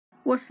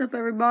What's up,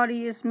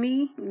 everybody? It's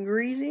me,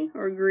 Greasy,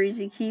 or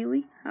Greasy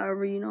Keely,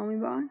 however you know me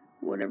by,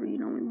 whatever you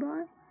know me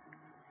by.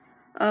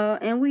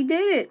 And we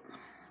did it.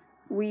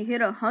 We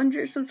hit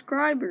 100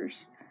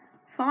 subscribers,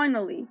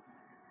 finally.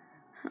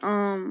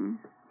 I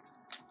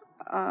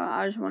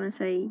just want to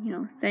say,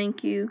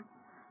 thank you.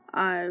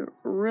 I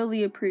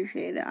really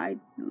appreciate it. I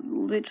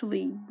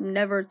literally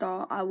never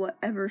thought I would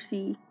ever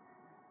see,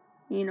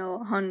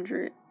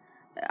 100.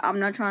 I'm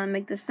not trying to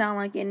make this sound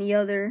like any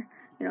other,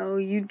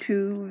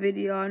 YouTube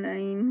video. I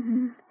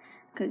mean,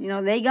 because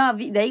they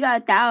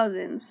got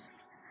thousands.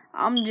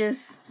 I'm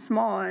just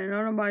small. And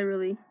nobody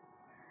really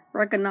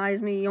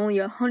recognize me. Only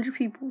 100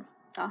 people.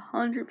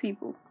 100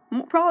 people.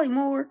 Probably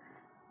more.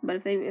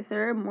 But if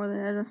there are more,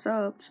 than that, a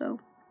sub. So,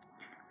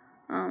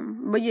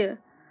 but yeah,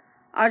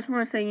 I just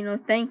want to say,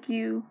 thank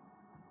you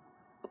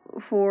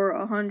for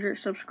 100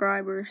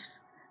 subscribers.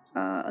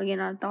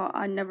 Again,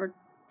 I never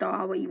thought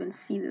I would even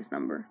see this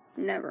number.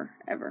 Never,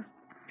 ever.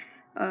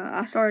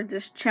 I started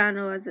this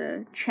channel as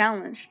a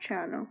challenge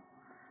channel,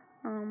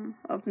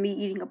 of me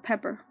eating a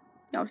pepper.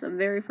 That was the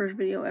very first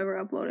video ever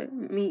uploaded,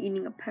 me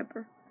eating a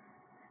pepper.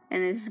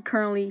 And it's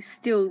currently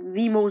still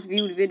the most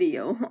viewed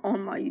video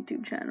on my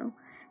YouTube channel.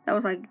 That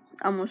was like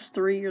almost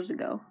 3 years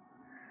ago.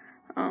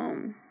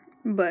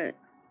 But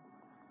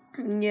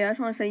yeah, I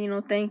just want to say,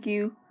 thank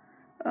you.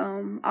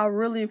 I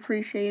really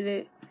appreciate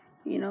it,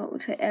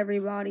 to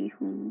everybody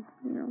who,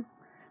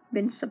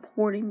 been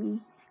supporting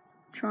me,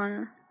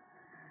 trying to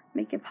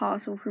make it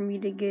possible for me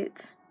to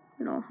get,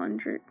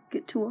 100,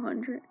 get to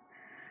 100.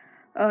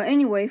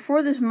 Anyway,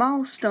 for this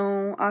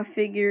milestone, I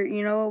figured,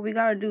 we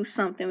gotta do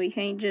something. We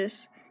can't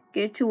just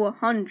get to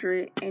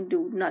 100 and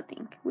do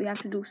nothing. We have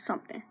to do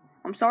something.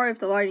 I'm sorry if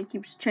the lighting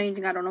keeps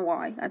changing. I don't know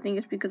why. I think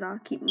it's because I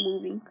keep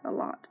moving a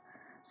lot.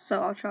 So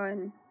I'll try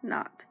and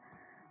not.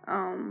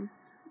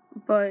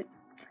 But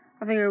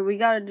I figured we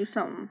gotta do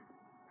something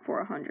for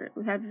 100.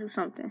 We have to do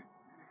something.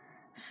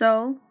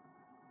 So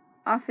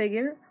I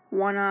figured,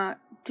 why not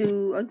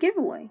do a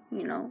giveaway?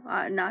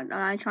 I'm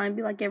not trying to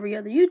be like every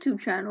other YouTube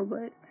channel,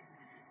 but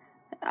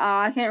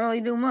I can't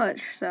really do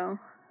much. So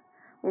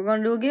we're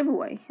gonna do a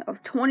giveaway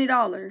of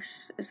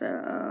 $20. It's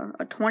a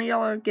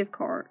 $20 gift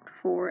card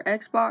for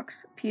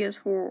Xbox,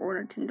 PS4,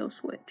 or Nintendo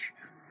Switch.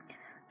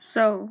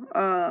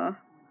 So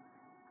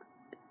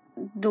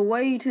the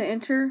way to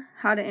enter,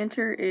 how to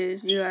enter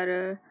is you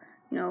gotta,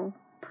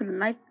 put a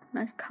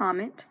nice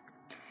comment,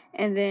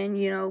 and then,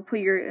 put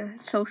your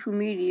social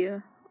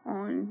media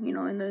on,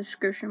 in the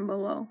description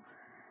below.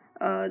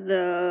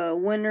 The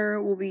winner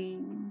will be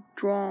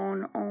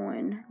drawn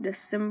on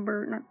that's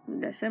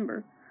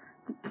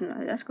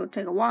gonna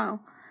take a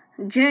while.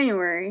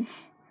 January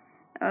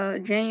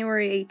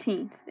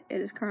 18th.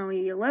 It is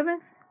currently the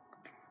 11th.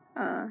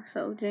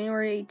 So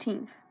January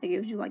 18th. It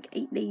gives you like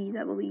 8 days,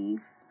 I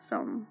believe.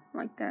 Something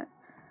like that.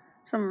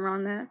 Something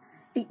around that.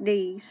 8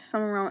 days.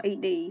 Something around 8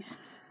 days.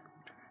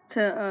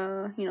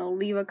 To,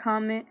 leave a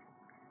comment.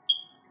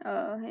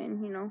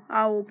 And,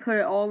 I will put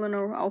it all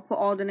I'll put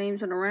all the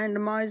names in a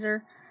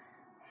randomizer.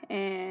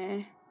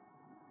 And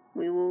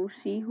we will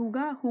see who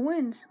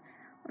wins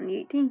on the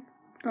 18th.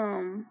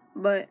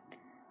 But,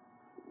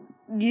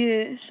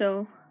 yeah,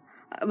 so,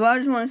 but I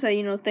just want to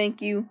say,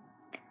 thank you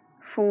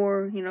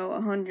for,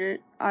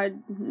 100. I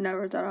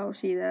never thought I would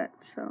see that,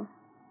 so,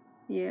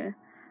 yeah.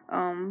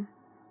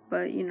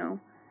 But,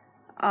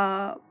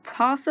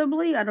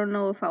 possibly, I don't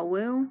know if I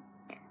will.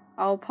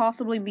 I'll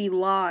possibly be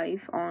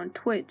live on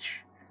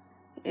Twitch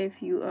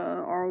if you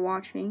are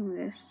watching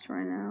this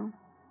right now,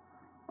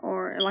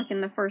 or like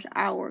in the first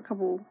hour,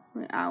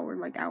 hour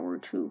or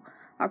two.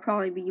 I'll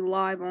probably be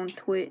live on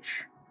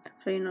Twitch,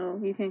 so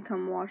you can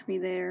come watch me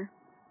there,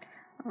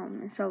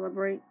 and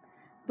celebrate.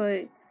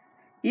 But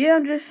yeah,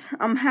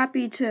 I'm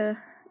happy to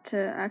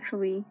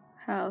actually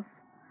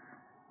have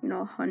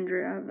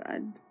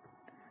 100.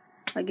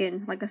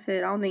 Again, like I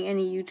said, I don't think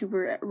any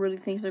YouTuber really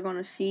thinks they're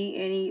gonna see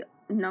any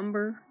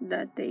number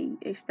that they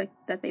expect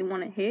that they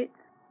want to hit,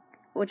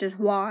 which is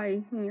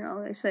why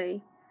they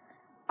say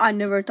I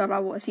never thought I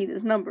would see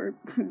this number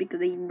because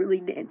they really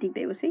didn't think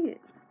they would see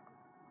it.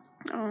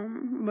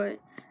 But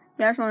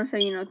yeah, I just want to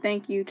say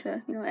thank you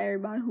to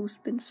everybody who's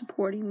been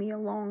supporting me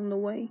along the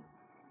way.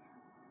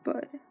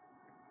 But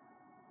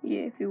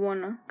yeah, if you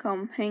wanna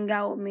come hang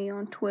out with me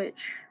on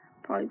Twitch,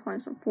 probably playing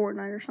some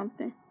Fortnite or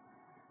something,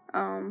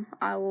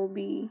 I will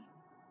be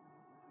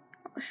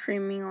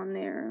streaming on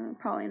there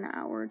probably in an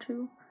hour or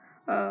two.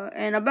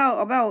 And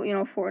about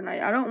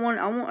Fortnite, I don't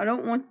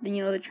want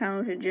the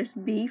channel to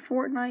just be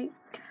Fortnite.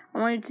 I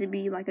want it to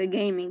be like a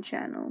gaming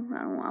channel.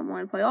 I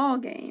want to play all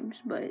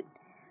games, but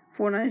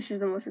Fortnite is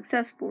just the most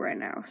accessible right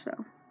now.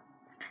 So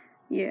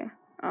yeah,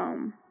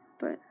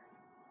 but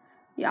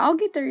yeah, I'll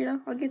get there.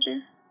 I'll get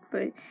there.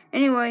 But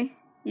anyway,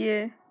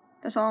 yeah,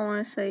 that's all I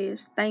want to say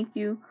is thank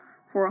you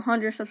for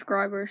 100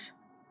 subscribers.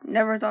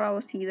 Never thought I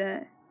would see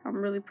that.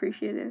 I'm really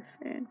appreciative,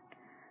 and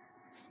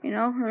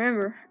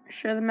remember,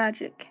 share the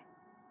magic.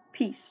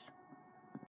 Peace.